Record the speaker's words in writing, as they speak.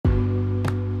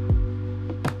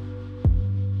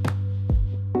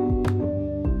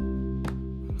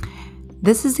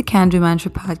This is the Can Do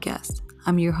Mantra podcast.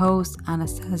 I'm your host,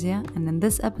 Anastasia, and in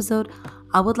this episode,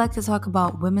 I would like to talk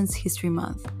about Women's History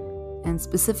Month and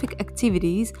specific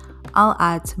activities I'll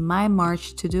add to my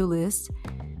March to do list.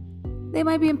 They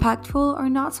might be impactful or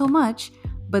not so much,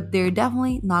 but they're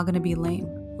definitely not going to be lame.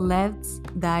 Let's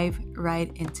dive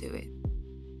right into it.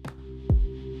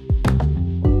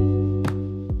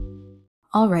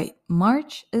 Alright,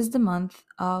 March is the month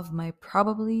of my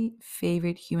probably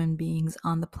favorite human beings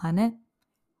on the planet,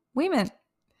 women.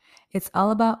 It's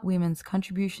all about women's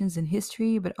contributions in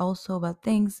history, but also about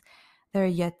things that are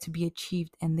yet to be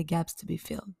achieved and the gaps to be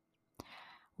filled.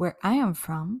 Where I am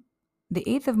from, the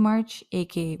 8th of March,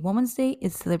 aka Women's Day,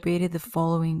 is celebrated the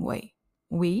following way.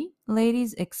 We,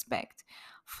 ladies, expect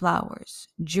flowers,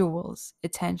 jewels,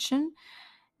 attention,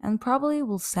 and probably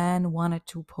will send one or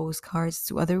two postcards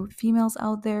to other females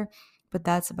out there, but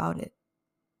that's about it.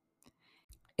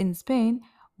 In Spain,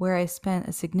 where I spent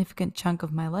a significant chunk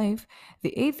of my life,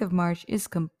 the 8th of March is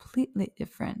completely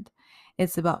different.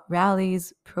 It's about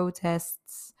rallies,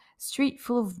 protests, street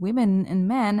full of women and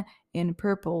men in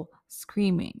purple,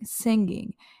 screaming,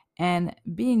 singing, and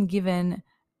being given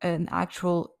an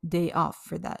actual day off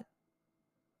for that.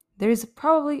 There's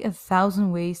probably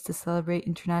 1,000 ways to celebrate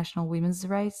International Women's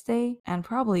Rights Day, and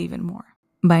probably even more.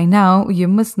 By now, you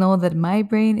must know that my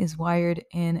brain is wired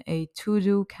in a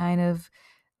to-do kind of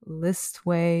list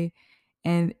way.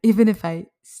 And even if I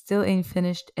still ain't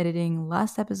finished editing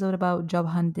last episode about job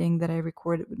hunting that I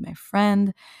recorded with my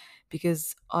friend,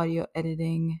 because audio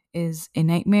editing is a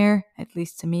nightmare, at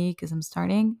least to me, because I'm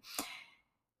starting.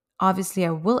 Obviously,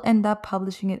 I will end up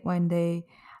publishing it one day,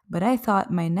 but I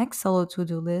thought my next solo to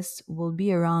do list will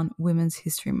be around Women's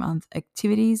History Month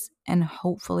activities and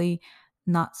hopefully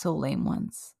not so lame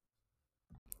ones.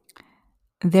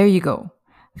 There you go.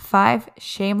 5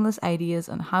 shameless ideas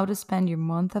on how to spend your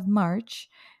month of March,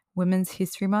 Women's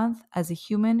History Month, as a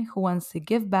human who wants to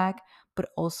give back but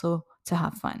also to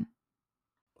have fun.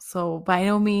 So, by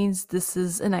no means, this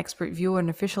is an expert view or an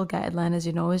official guideline, as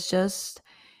you know, it's just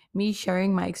me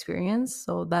sharing my experience.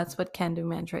 So, that's what Can Do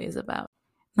Mantra is about.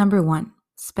 Number 1,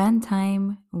 spend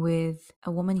time with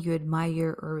a woman you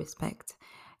admire or respect.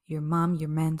 Your mom, your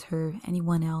mentor,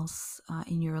 anyone else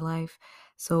in your life.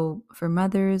 So, for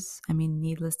mothers,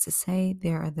 needless to say, they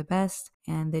are the best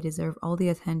and they deserve all the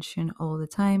attention all the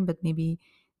time, but maybe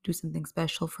do something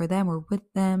special for them or with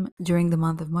them during the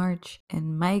month of March.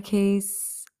 In my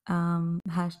case,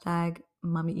 hashtag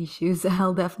mommy issues,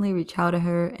 I'll definitely reach out to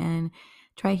her and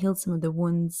try heal some of the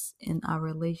wounds in our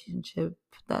relationship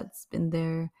that's been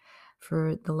there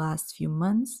for the last few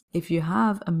months. If you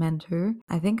have a mentor,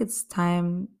 I think it's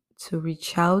time to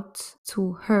reach out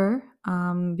to her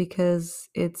because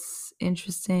it's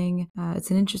interesting.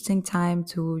 It's an interesting time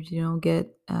to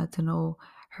get to know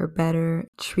her better.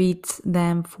 Treat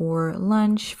them for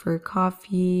lunch, for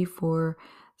coffee, for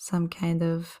some kind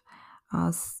of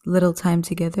little time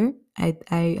together. I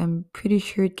am pretty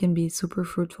sure it can be super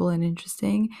fruitful and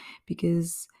interesting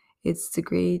because it's a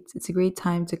great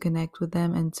time to connect with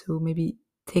them and to maybe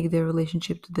take their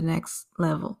relationship to the next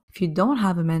level. If you don't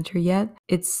have a mentor yet,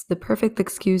 it's the perfect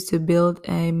excuse to build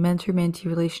a mentor-mentee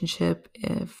relationship.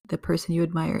 If the person you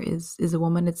admire is a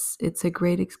woman, it's a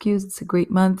great excuse. It's a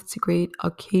great month. It's a great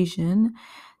occasion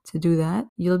to do that.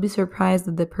 You'll be surprised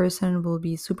that the person will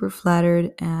be super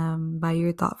flattered by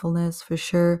your thoughtfulness for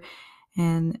sure.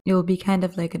 And it will be kind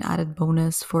of like an added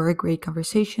bonus for a great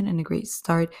conversation and a great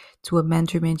start to a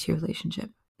mentor-mentee relationship.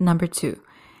 Number 2,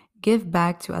 give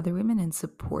back to other women and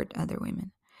support other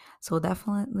women. So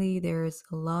definitely there's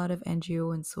a lot of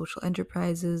NGO and social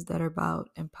enterprises that are about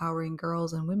empowering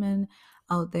girls and women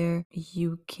out there.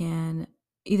 You can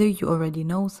either you already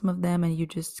know some of them and you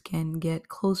just can get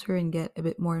closer and get a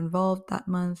bit more involved that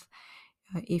month.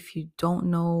 If you don't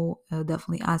know,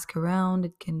 definitely ask around.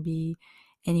 It can be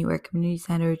anywhere, community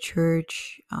center,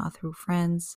 church, through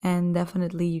friends, and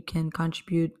definitely you can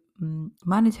contribute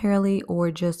monetarily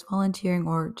or just volunteering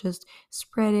or just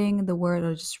spreading the word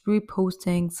or just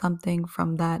reposting something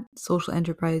from that social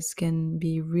enterprise can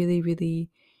be really, really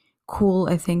cool.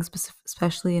 I think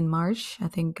especially in March, I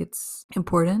think it's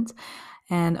important.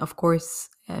 And of course,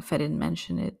 if I didn't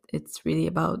mention it, it's really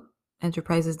about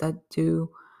enterprises that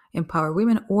do empower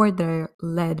women or they're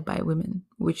led by women,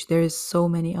 which there's so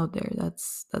many out there.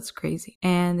 That's crazy.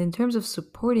 And in terms of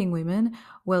supporting women,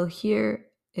 well, here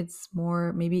it's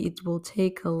more, maybe it will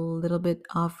take a little bit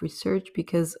of research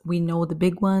because we know the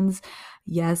big ones.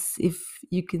 Yes, if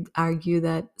you could argue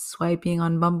that swiping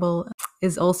on Bumble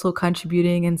is also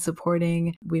contributing and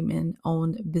supporting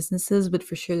women-owned businesses, but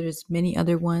for sure there's many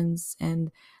other ones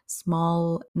and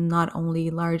small, not only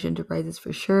large enterprises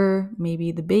for sure.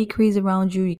 Maybe the bakeries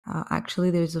around you.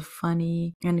 Actually, there's a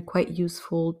funny and quite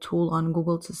useful tool on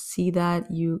Google to see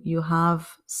that you have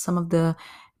some of the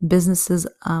businesses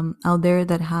out there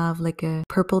that have like a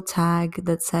purple tag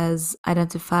that says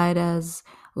identified as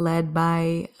led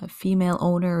by a female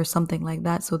owner or something like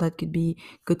that. So that could be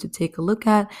good to take a look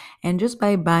at. And just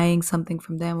by buying something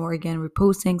from them or again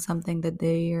reposting something that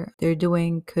they're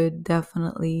doing could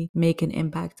definitely make an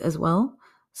impact as well.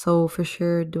 So for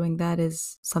sure doing that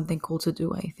is something cool to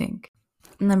do, I think.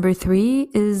 Number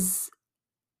 3 is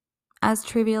as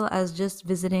trivial as just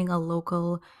visiting a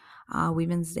local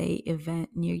Women's Day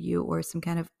event near you or some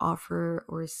kind of offer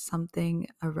or something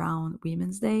around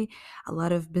Women's Day. A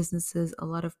lot of businesses, a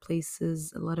lot of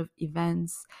places, a lot of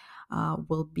events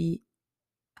will be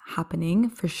happening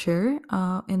for sure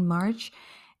in March.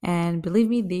 And believe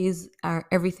me, these are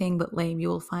everything but lame. You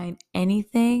will find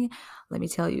anything. Let me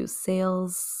tell you,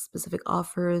 sales, specific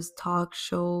offers, talk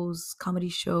shows, comedy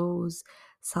shows,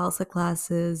 salsa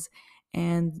classes.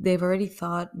 And they've already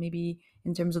thought maybe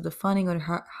in terms of the funding or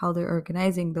how they're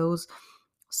organizing those.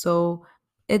 So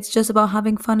it's just about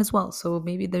having fun as well. So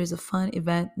maybe there's a fun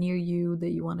event near you that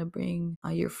you want to bring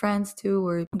your friends to,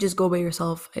 or just go by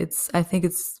yourself. I think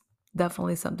it's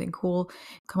definitely something cool.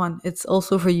 Come on, it's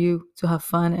also for you to have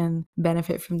fun and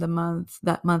benefit from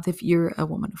that month if you're a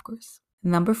woman, of course.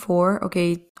 Number 4,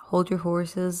 okay, hold your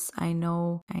horses. I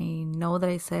know that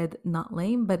I said not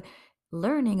lame, but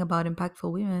learning about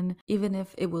impactful women, even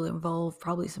if it will involve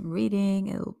probably some reading,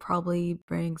 it'll probably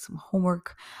bring some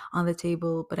homework on the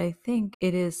table, but I think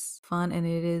it is fun and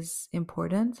it is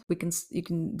important. You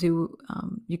can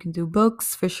do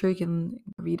books for sure. You can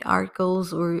read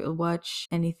articles or watch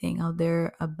anything out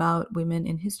there about women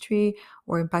in history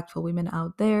or impactful women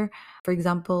out there. For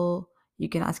example, you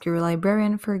can ask your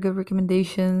librarian for good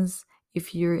recommendations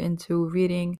if you're into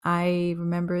reading. I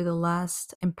remember the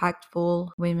last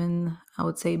impactful women, I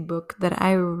would say, book that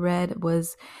I read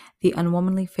was The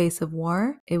Unwomanly Face of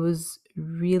War. It was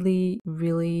really,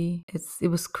 it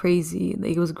was crazy.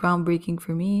 Like, it was groundbreaking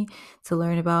for me to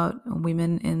learn about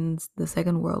women in the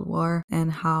Second World War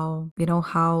and how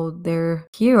they're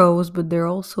heroes, but they're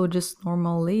also just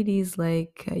normal ladies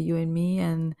like you and me.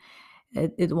 And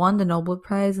it won the Nobel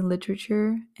Prize in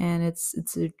literature, and it's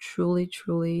a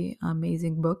truly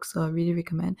amazing book. So I really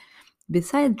recommend.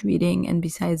 Besides reading and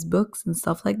besides books and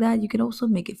stuff like that, you can also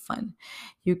make it fun.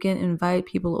 You can invite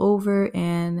people over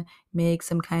and make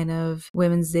some kind of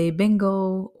Women's Day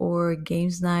bingo or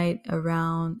games night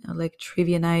around like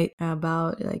trivia night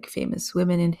about like famous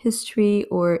women in history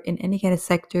or in any kind of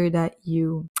sector that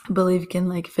you believe can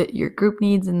like fit your group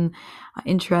needs and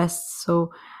interests.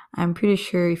 So I'm pretty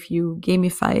sure if you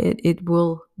gamify it, it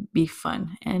will be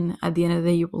fun. And at the end of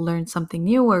the day, you will learn something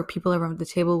new, or people around the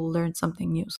table will learn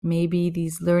something new. So maybe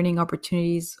these learning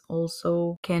opportunities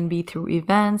also can be through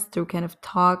events, through kind of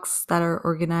talks that are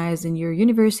organized in your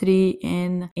university,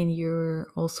 in your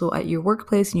also at your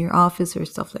workplace, in your office, or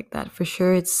stuff like that. For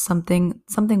sure, it's something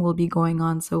will be going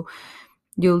on. So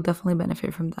you'll definitely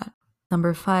benefit from that.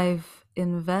 Number 5,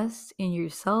 invest in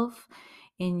yourself,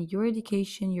 in your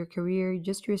education, your career,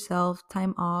 just yourself,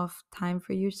 time off, time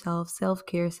for yourself,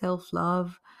 self-care,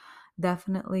 self-love.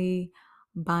 Definitely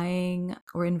buying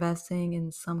or investing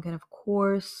in some kind of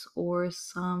course or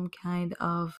some kind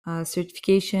of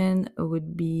certification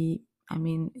would be,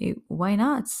 why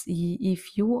not?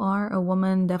 If you are a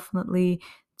woman, definitely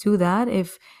do that.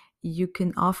 If you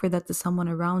can offer that to someone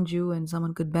around you and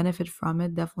someone could benefit from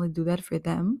it, definitely do that for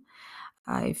them.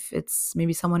 If it's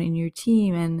maybe someone in your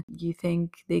team and you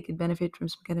think they could benefit from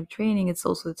some kind of training, it's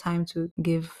also the time to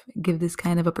give this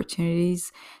kind of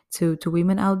opportunities to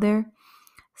women out there.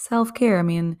 Self-care,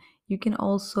 you can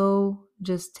also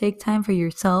just take time for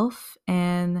yourself,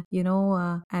 and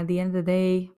at the end of the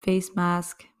day, face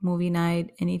mask, movie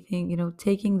night, anything,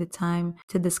 taking the time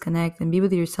to disconnect and be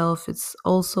with yourself, it's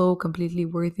also completely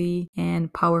worthy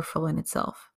and powerful in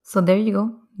itself. So there you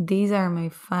go. These are my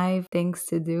 5 things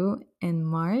to do in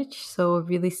March. So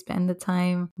really spend the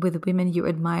time with women you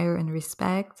admire and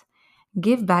respect.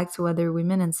 Give back to other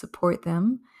women and support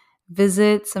them.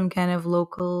 Visit some kind of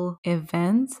local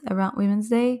event around Women's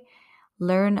Day.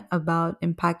 Learn about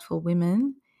impactful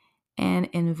women and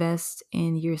invest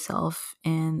in yourself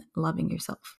and loving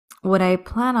yourself. What I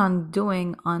plan on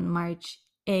doing on March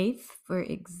 8th, for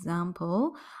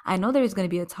example, I know there's going to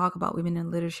be a talk about women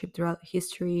in leadership throughout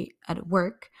history at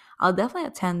work. I'll definitely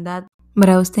attend that. But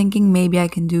I was thinking maybe I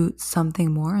can do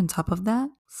something more on top of that.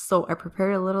 So I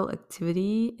prepared a little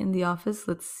activity in the office.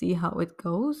 Let's see how it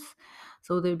goes.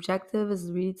 So the objective is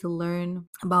really to learn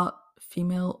about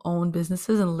female owned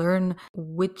businesses and learn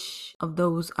which of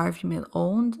those are female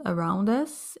owned around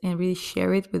us and really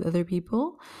share it with other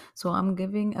people. So I'm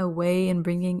giving away and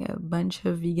bringing a bunch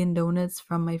of vegan donuts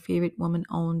from my favorite woman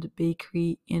owned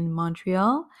bakery in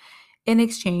Montreal. In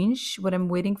exchange, what I'm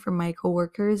waiting for my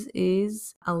coworkers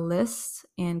is a list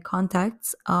and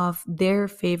contacts of their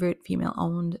favorite female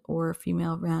owned or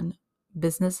female ran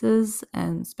businesses.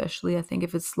 And especially, I think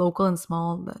if it's local and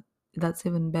small, that's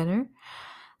even better.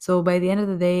 So by the end of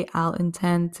the day, I'll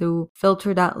intend to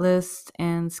filter that list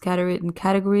and scatter it in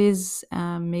categories,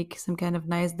 make some kind of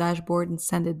nice dashboard and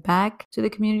send it back to the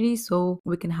community so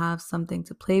we can have something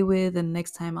to play with. And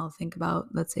next time I'll think about,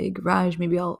 let's say, garage,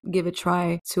 maybe I'll give a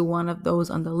try to one of those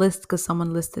on the list because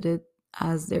someone listed it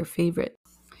as their favorite.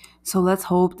 So let's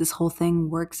hope this whole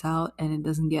thing works out and it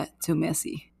doesn't get too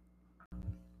messy.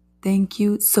 Thank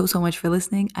you so much for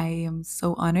listening. I am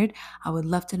so honored. I would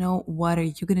love to know, what are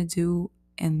you going to do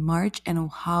in March and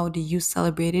how do you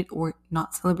celebrate it or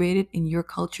not celebrate it in your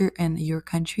culture and your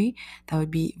country? That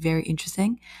would be very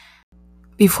interesting.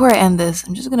 Before I end this,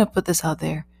 I'm just going to put this out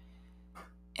there.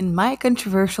 In my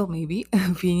controversial, maybe,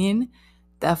 opinion,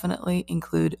 definitely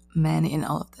include men in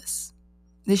all of this.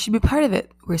 They should be part of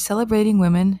it. We're celebrating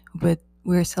women, but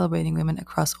we're celebrating women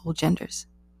across all genders.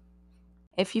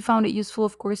 If you found it useful,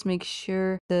 of course, make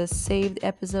sure to save the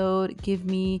episode. Give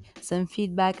me some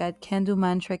feedback at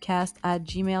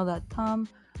candomantracast@gmail.com.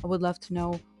 I would love to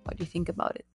know what you think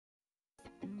about it.